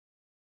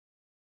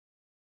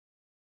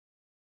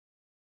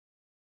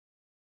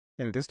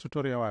In this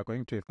tutorial, we are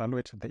going to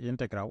evaluate the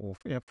integral of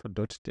f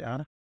dot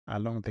dr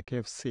along the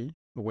curve C,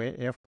 where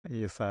f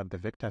is the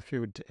vector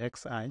field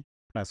xi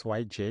plus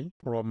yj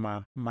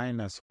from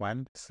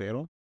 -1,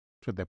 0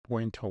 to the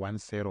point 1,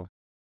 0,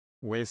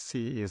 where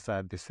C is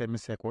the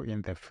semicircle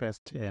in the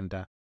first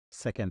and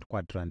second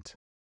quadrant.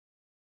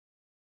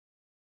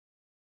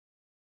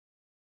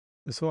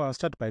 So I'll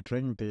start by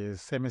drawing the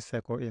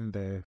semicircle in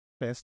the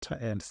first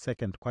and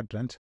second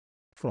quadrant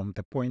from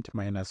the point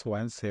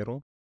 -1,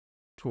 0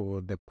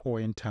 to the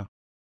point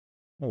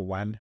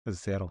 1,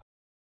 0.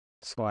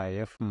 So I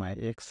have my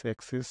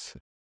x-axis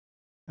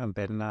and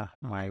then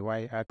my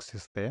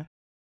y-axis there,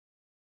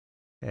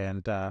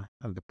 and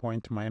the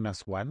point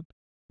 -1,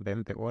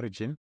 then the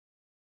origin,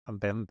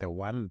 and then the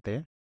 1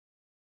 there,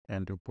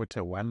 and we put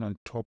a 1 on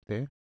top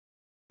there,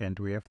 and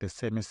we have the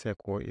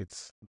semicircle.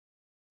 It's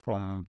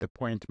from the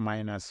point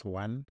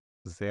 -1,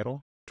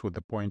 0 to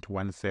the point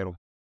 1, 0,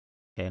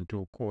 and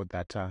we'll call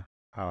that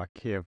our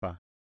curve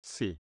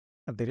C.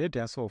 The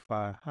radius of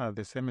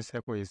the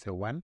semicircle is a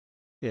 1,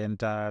 and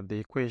the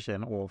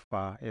equation of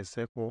a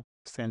circle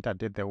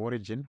centered at the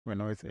origin, we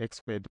know it's x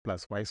squared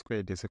plus y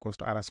squared is equals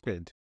to r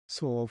squared.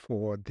 So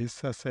for this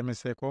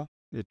semicircle,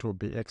 it will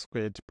be x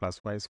squared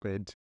plus y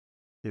squared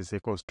is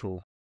equals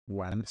to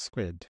 1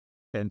 squared.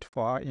 And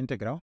for our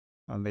integral,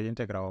 on the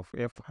integral of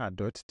f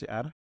dot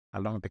dr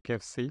along the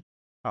curve C,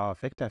 our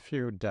vector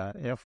field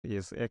f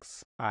is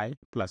xi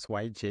plus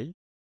yj,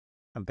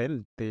 and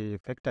then the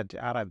vector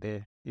dr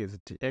there is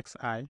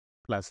dxi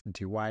plus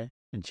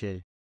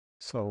dyj.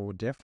 So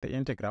we have the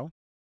integral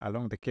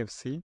along the curve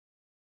C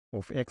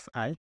of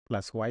xi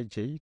plus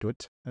yj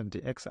dot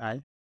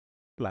dxi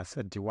plus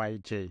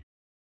dyj.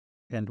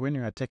 And when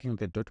you are taking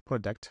the dot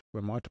product,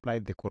 we multiply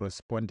the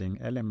corresponding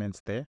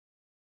elements there,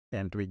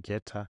 and we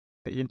get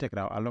the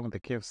integral along the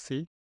curve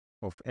C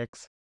of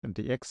x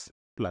dx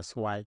plus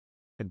y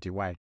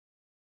dy.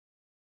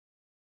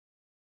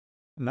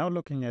 Now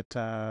looking at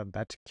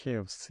that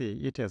curve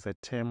C, it has a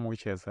term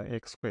which has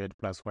x squared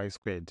plus y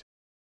squared.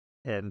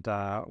 And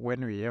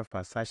when we have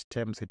such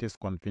terms, it is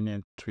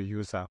convenient to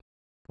use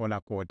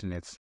polar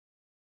coordinates.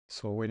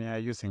 So when you are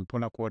using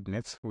polar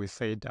coordinates, we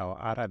said our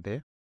r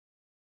there,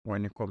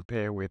 when you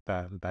compare with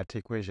that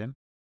equation,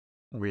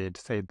 we had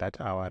said that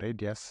our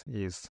radius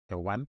is a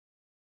 1,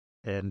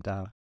 and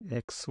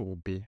x will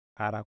be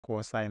r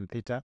cosine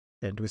theta,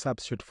 and we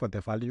substitute for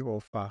the value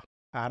of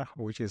r,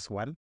 which is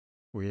 1.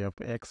 We have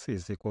x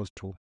is equals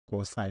to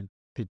cosine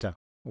theta.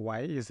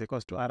 Y is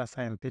equals to r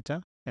sine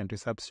theta, and we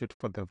substitute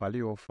for the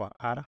value of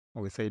r.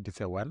 We said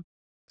it's a 1.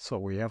 So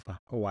we have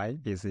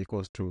y is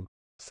equals to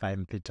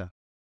sine theta.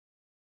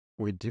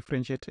 We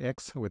differentiate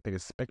x with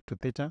respect to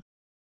theta,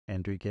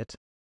 and we get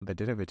the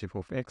derivative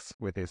of x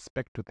with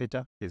respect to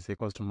theta is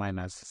equals to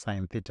minus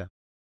sine theta.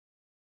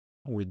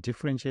 We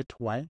differentiate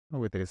y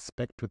with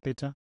respect to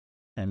theta,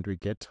 and we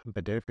get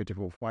the derivative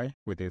of y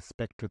with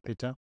respect to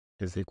theta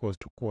is equals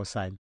to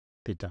cosine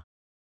theta.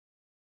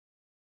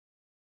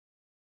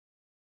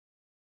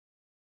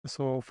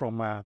 So from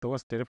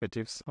those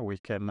derivatives, we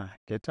can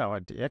get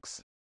our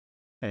dx,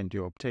 and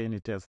you obtain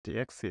it as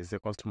dx is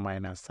equals to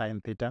minus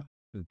sine theta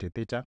d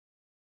theta.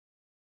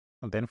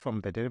 And then from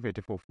the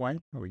derivative of y,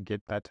 we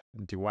get that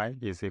dy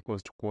is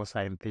equals to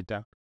cosine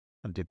theta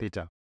d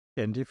theta.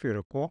 And if you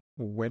recall,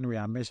 when we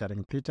are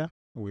measuring theta,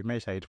 we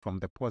measure it from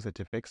the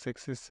positive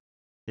x-axis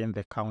in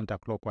the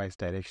counterclockwise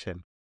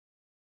direction.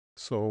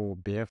 So we'll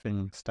be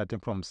having, starting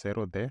from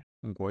 0 there,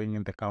 going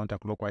in the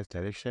counterclockwise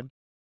direction,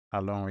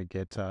 along we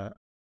get to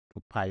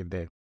pi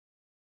there.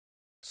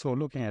 So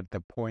looking at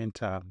the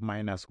point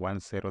 -1,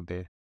 0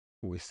 there,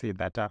 we see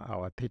that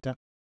our theta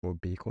will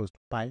be equals to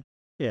pi.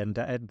 And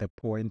at the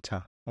point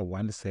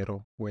 1,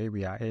 0, where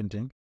we are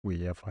ending,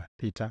 we have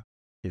theta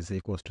is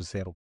equals to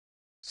 0.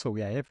 So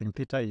we are having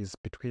theta is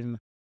between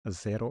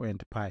 0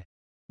 and pi,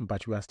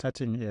 but we are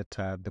starting at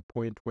the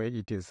point where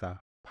it is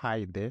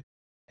pi there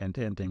and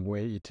ending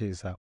where it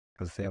is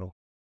 0.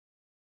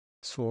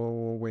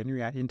 So when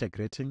we are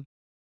integrating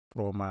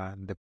from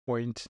the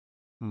point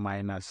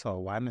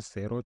 -1,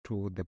 0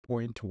 to the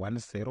point 1,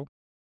 0,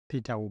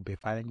 theta will be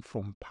varying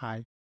from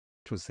pi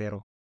to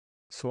 0.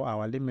 So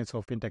our limits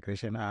of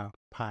integration are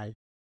pi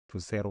to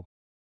 0.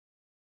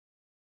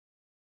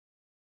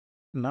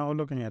 Now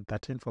looking at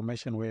that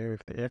information where we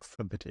have the x,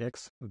 the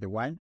dx, the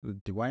y, the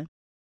dy,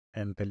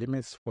 and the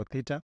limits for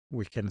theta,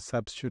 we can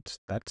substitute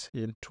that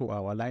into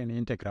our line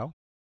integral.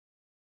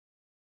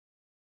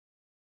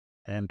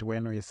 And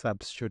when we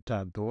substitute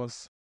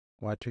those,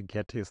 what we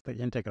get is the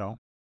integral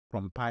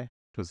from pi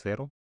to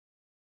 0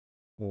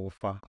 of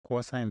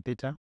cosine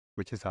theta,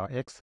 which is our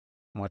x,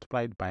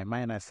 multiplied by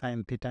minus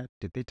sine theta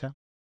d theta,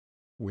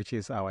 which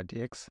is our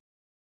dx,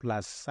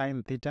 plus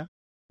sine theta,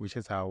 which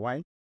is our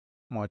y,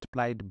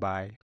 multiplied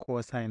by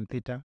cosine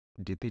theta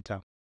d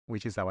theta,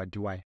 which is our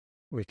dy.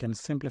 We can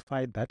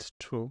simplify that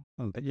to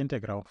the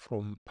integral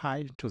from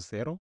pi to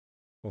 0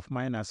 of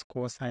minus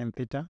cosine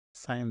theta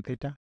sine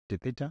theta d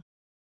theta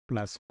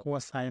plus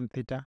cosine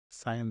theta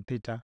sine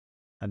theta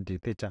and d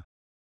theta.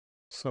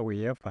 So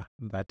we have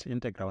that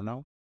integral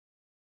now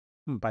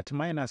but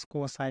minus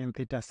cosine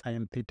theta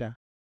sine theta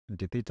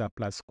d theta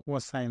plus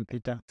cosine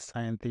theta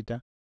sine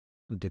theta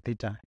d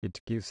theta, it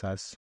gives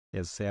us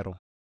a 0.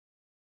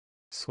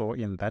 So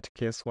in that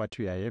case, what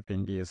we are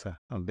having is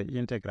the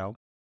integral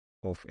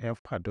of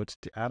f per dot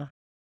dr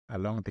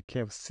along the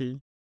curve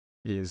C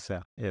is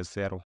a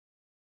 0.